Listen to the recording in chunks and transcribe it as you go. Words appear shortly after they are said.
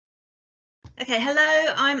Okay,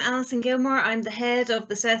 hello, I'm Alison Gilmore. I'm the head of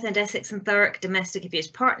the Southend, Essex and Thurrock Domestic Abuse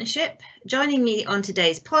Partnership. Joining me on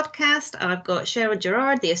today's podcast, I've got Cheryl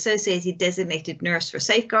Gerard, the Associated Designated Nurse for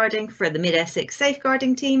Safeguarding for the Mid-Essex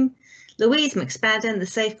Safeguarding Team, Louise McSpadden, the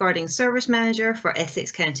Safeguarding Service Manager for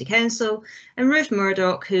Essex County Council, and Ruth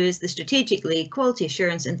Murdoch, who is the Strategic Lead Quality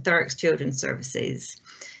Assurance in Thurrock's Children's Services.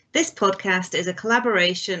 This podcast is a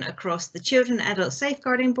collaboration across the Children and Adult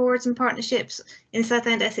Safeguarding Boards and Partnerships in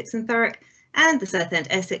Southend, Essex and Thurrock, and the Southend,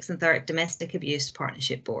 Essex and Thurrock Domestic Abuse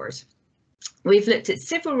Partnership Board. We've looked at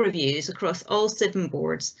several reviews across all 7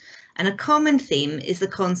 boards, and a common theme is the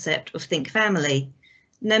concept of Think Family.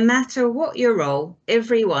 No matter what your role,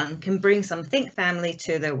 everyone can bring some Think Family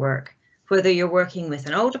to their work, whether you're working with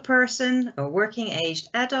an older person, a working-aged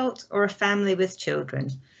adult, or a family with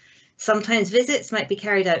children. Sometimes visits might be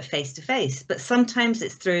carried out face-to-face, but sometimes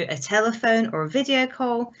it's through a telephone or a video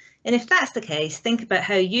call. And if that's the case, think about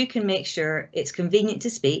how you can make sure it's convenient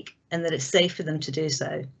to speak and that it's safe for them to do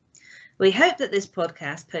so. We hope that this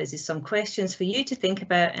podcast poses some questions for you to think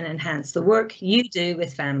about and enhance the work you do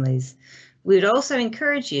with families. We would also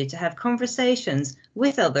encourage you to have conversations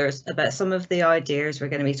with others about some of the ideas we're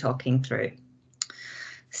going to be talking through.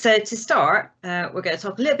 So to start, we're going to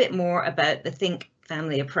talk a little bit more about the Think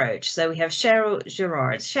Family approach. So we have Cheryl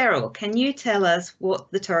Gerard. Cheryl, can you tell us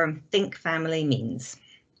what the term Think Family means?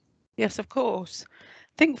 Yes, of course.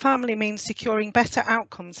 Think Family means securing better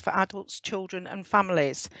outcomes for adults, children and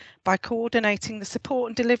families by coordinating the support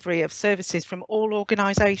and delivery of services from all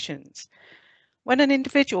organisations. When an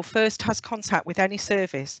individual first has contact with any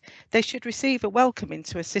service, they should receive a welcome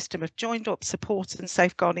into a system of joined up support and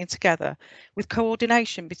safeguarding together with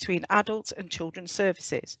coordination between adult and children's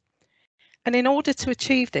services. And in order to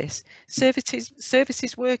achieve this,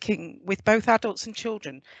 services working with both adults and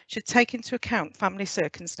children should take into account family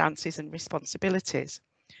circumstances and responsibilities.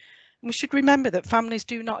 And we should remember that families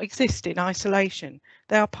do not exist in isolation.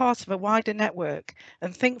 They are part of a wider network,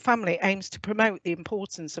 and Think Family aims to promote the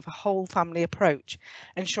importance of a whole family approach,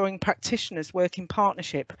 ensuring practitioners work in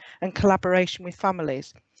partnership and collaboration with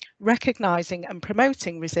families, recognising and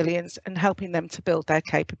promoting resilience and helping them to build their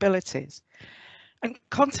capabilities. And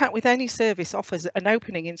contact with any service offers an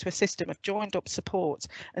opening into a system of joined up support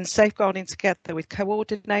and safeguarding together with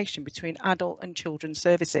coordination between adult and children's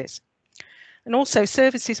services. And also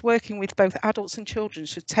services working with both adults and children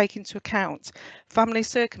should take into account family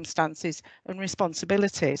circumstances and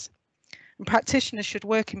responsibilities. And practitioners should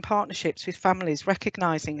work in partnerships with families,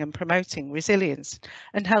 recognising and promoting resilience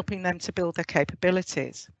and helping them to build their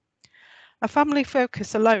capabilities. A family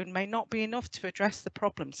focus alone may not be enough to address the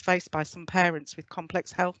problems faced by some parents with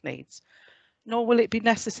complex health needs, nor will it be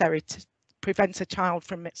necessary to prevent a child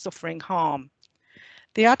from suffering harm.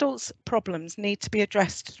 The adult's problems need to be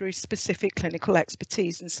addressed through specific clinical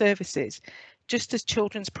expertise and services, just as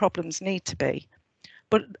children's problems need to be,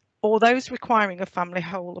 or those requiring a family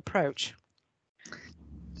whole approach.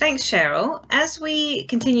 Thanks, Cheryl. As we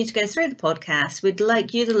continue to go through the podcast, we'd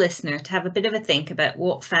like you, the listener, to have a bit of a think about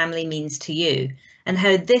what family means to you and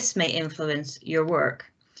how this may influence your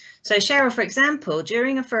work. So, Cheryl, for example,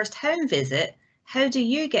 during a first home visit, how do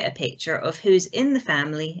you get a picture of who's in the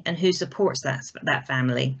family and who supports that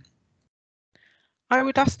family? I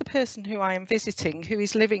would ask the person who I am visiting who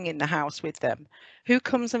is living in the house with them, who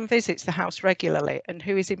comes and visits the house regularly and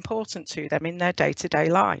who is important to them in their day-to-day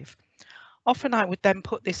life. Often I would then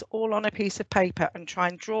put this all on a piece of paper and try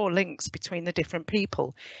and draw links between the different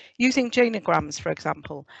people, using genograms, for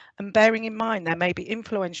example, and bearing in mind there may be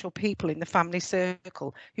influential people in the family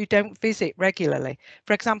circle who don't visit regularly,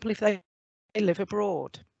 for example, if they live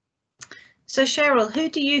abroad. So Cheryl, who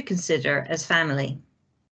do you consider as family?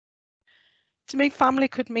 To me, family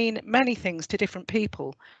could mean many things to different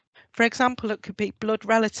people. For example, it could be blood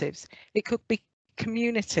relatives, it could be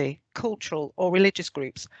community, cultural or religious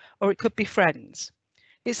groups, or it could be friends.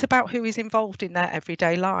 It's about who is involved in their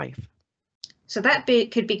everyday life. So that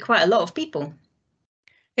could be quite a lot of people.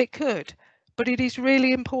 It could, but it is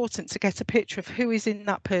really important to get a picture of who is in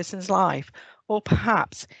that person's life, or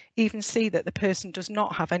perhaps even see that the person does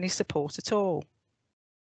not have any support at all.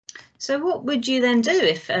 So what would you then do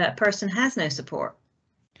if a person has no support?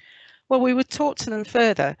 Well, we would talk to them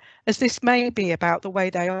further, as this may be about the way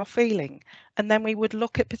they are feeling, and then we would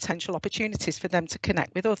look at potential opportunities for them to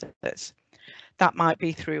connect with others. That might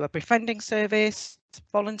be through a befriending service,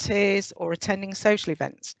 volunteers, or attending social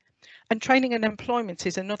events. And training and employment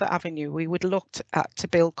is another avenue we would look at to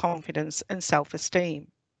build confidence and self-esteem.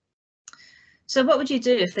 So what would you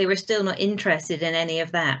do if they were still not interested in any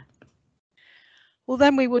of that? Well,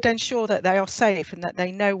 then we would ensure that they are safe and that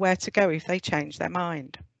they know where to go if they change their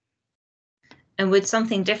mind. And would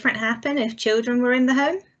something different happen if children were in the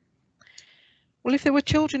home? Well, if there were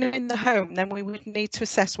children in the home, then we would need to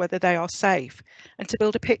assess whether they are safe and to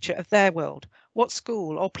build a picture of their world, what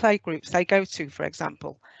school or playgroups they go to, for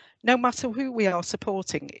example. No matter who we are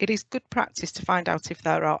supporting, it is good practice to find out if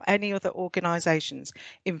there are any other organisations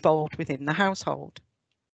involved within the household.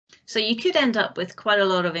 So you could end up with quite a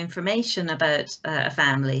lot of information about a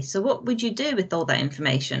family. So what would you do with all that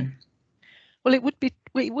information? Well, it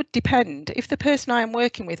would depend. If the person I am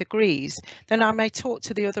working with agrees, then I may talk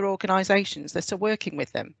to the other organisations that are working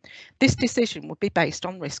with them. This decision would be based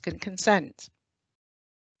on risk and consent.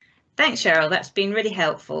 Thanks, Cheryl. That's been really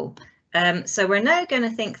helpful. So we're now going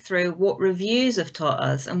to think through what reviews have taught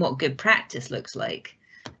us and what good practice looks like.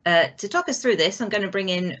 To talk us through this, I'm going to bring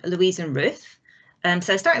in Louise and Ruth.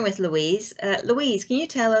 So starting with Louise. Louise, can you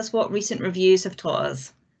tell us what recent reviews have taught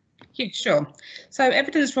us? Yeah, sure. So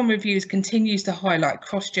evidence from reviews continues to highlight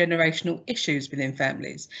cross-generational issues within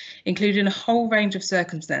families, including a whole range of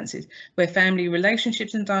circumstances where family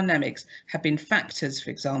relationships and dynamics have been factors, for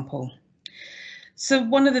example. So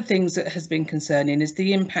one of the things that has been concerning is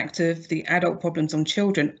the impact of the adult problems on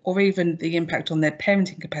children, or even the impact on their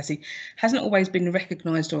parenting capacity, hasn't always been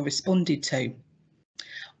recognised or responded to.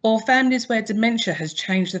 Or families where dementia has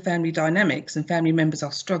changed the family dynamics and family members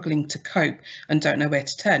are struggling to cope and don't know where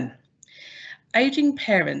to turn. Ageing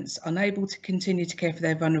parents unable to continue to care for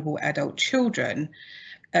their vulnerable adult children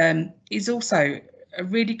is also a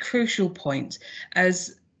really crucial point,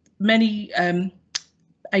 as many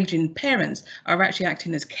ageing parents are actually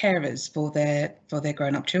acting as carers for their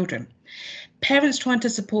grown-up children. Parents trying to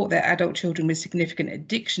support their adult children with significant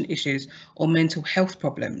addiction issues or mental health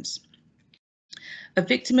problems. A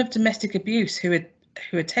victim of domestic abuse who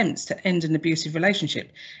attempts to end an abusive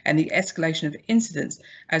relationship and the escalation of incidents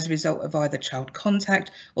as a result of either child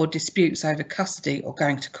contact or disputes over custody or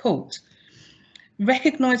going to court.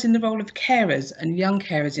 Recognising the role of carers and young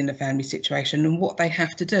carers in the family situation and what they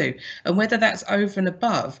have to do, and whether that's over and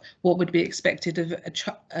above what would be expected of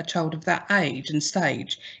a child of that age and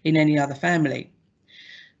stage in any other family.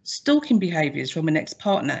 Stalking behaviours from an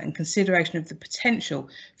ex-partner and consideration of the potential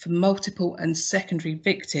for multiple and secondary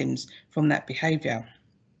victims from that behaviour.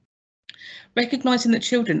 Recognising that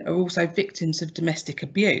children are also victims of domestic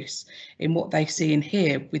abuse in what they see and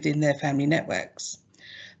hear within their family networks.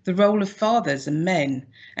 The role of fathers and men,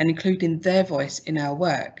 and including their voice in our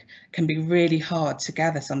work, can be really hard to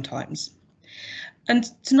gather sometimes. And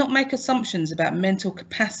to not make assumptions about mental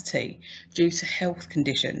capacity due to health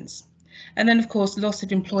conditions. And then, of course, loss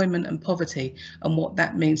of employment and poverty and what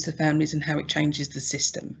that means to families and how it changes the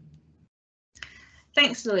system.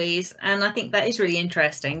 Thanks, Louise. And I think that is really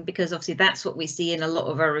interesting because obviously that's what we see in a lot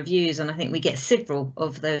of our reviews, and I think we get several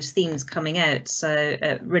of those themes coming out. So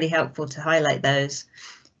really helpful to highlight those.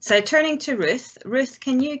 So turning to Ruth. Ruth,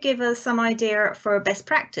 can you give us some idea for best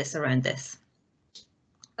practice around this?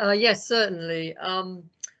 Yes, certainly.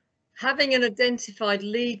 Having an identified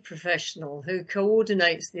lead professional who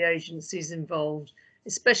coordinates the agencies involved,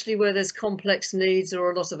 especially where there's complex needs or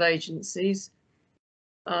a lot of agencies.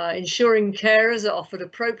 Ensuring carers are offered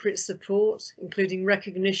appropriate support, including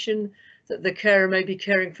recognition that the carer may be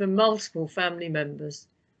caring for multiple family members.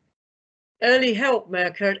 Early help may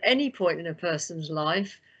occur at any point in a person's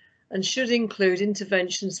life and should include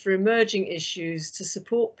interventions for emerging issues to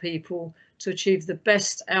support people to achieve the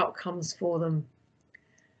best outcomes for them.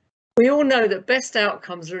 We all know that best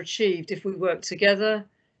outcomes are achieved if we work together,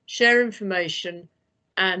 share information,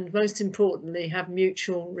 and most importantly, have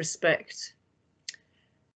mutual respect.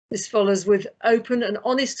 This follows with open and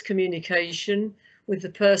honest communication with the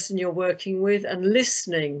person you're working with, and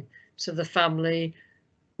listening to the family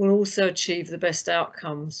will also achieve the best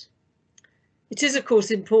outcomes. It is, of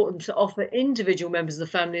course, important to offer individual members of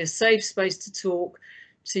the family a safe space to talk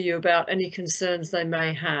to you about any concerns they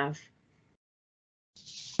may have.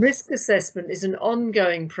 Risk assessment is an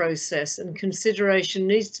ongoing process, and consideration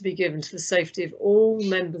needs to be given to the safety of all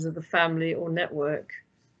members of the family or network.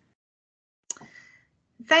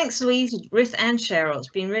 Thanks, Louise, Ruth and Cheryl. It's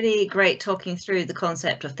been really great talking through the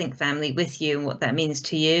concept of Think Family with you and what that means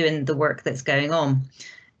to you and the work that's going on.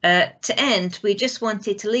 To end, we just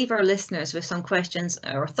wanted to leave our listeners with some questions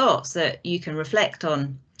or thoughts that you can reflect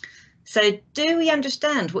on. So, do we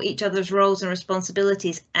understand what each other's roles and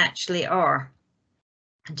responsibilities actually are?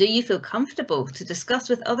 Do you feel comfortable to discuss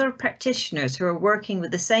with other practitioners who are working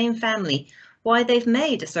with the same family why they've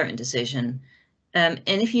made a certain decision? And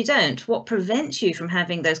if you don't, what prevents you from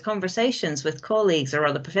having those conversations with colleagues or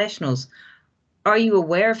other professionals? Are you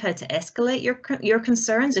aware of how to escalate your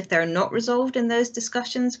concerns if they're not resolved in those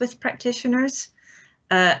discussions with practitioners?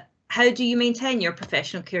 How do you maintain your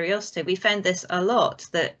professional curiosity? We found this a lot,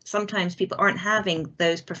 that sometimes people aren't having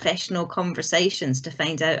those professional conversations to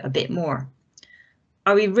find out a bit more.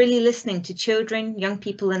 Are we really listening to children, young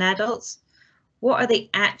people and adults? What are they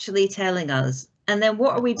actually telling us? And then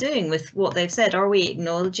what are we doing with what they've said? Are we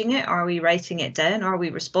acknowledging it? Are we writing it down? Are we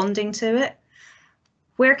responding to it?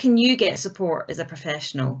 Where can you get support as a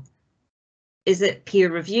professional? Is it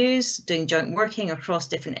peer reviews, doing joint working across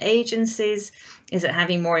different agencies? Is it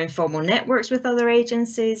having more informal networks with other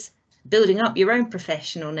agencies? Building up your own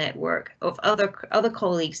professional network of other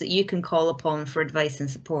colleagues that you can call upon for advice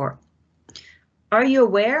and support? Are you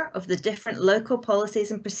aware of the different local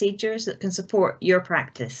policies and procedures that can support your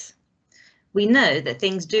practice? We know that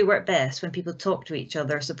things do work best when people talk to each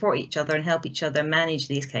other, support each other and help each other manage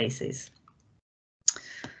these cases.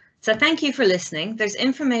 So thank you for listening. There's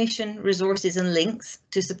information, resources and links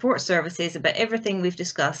to support services about everything we've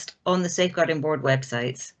discussed on the Safeguarding Board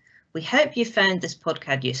websites. We hope you found this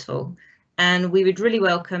podcast useful and we would really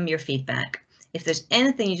welcome your feedback. If there's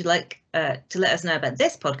anything you'd like to let us know about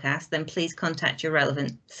this podcast, then please contact your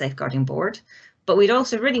relevant Safeguarding Board. But we'd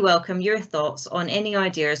also really welcome your thoughts on any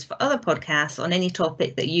ideas for other podcasts on any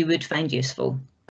topic that you would find useful.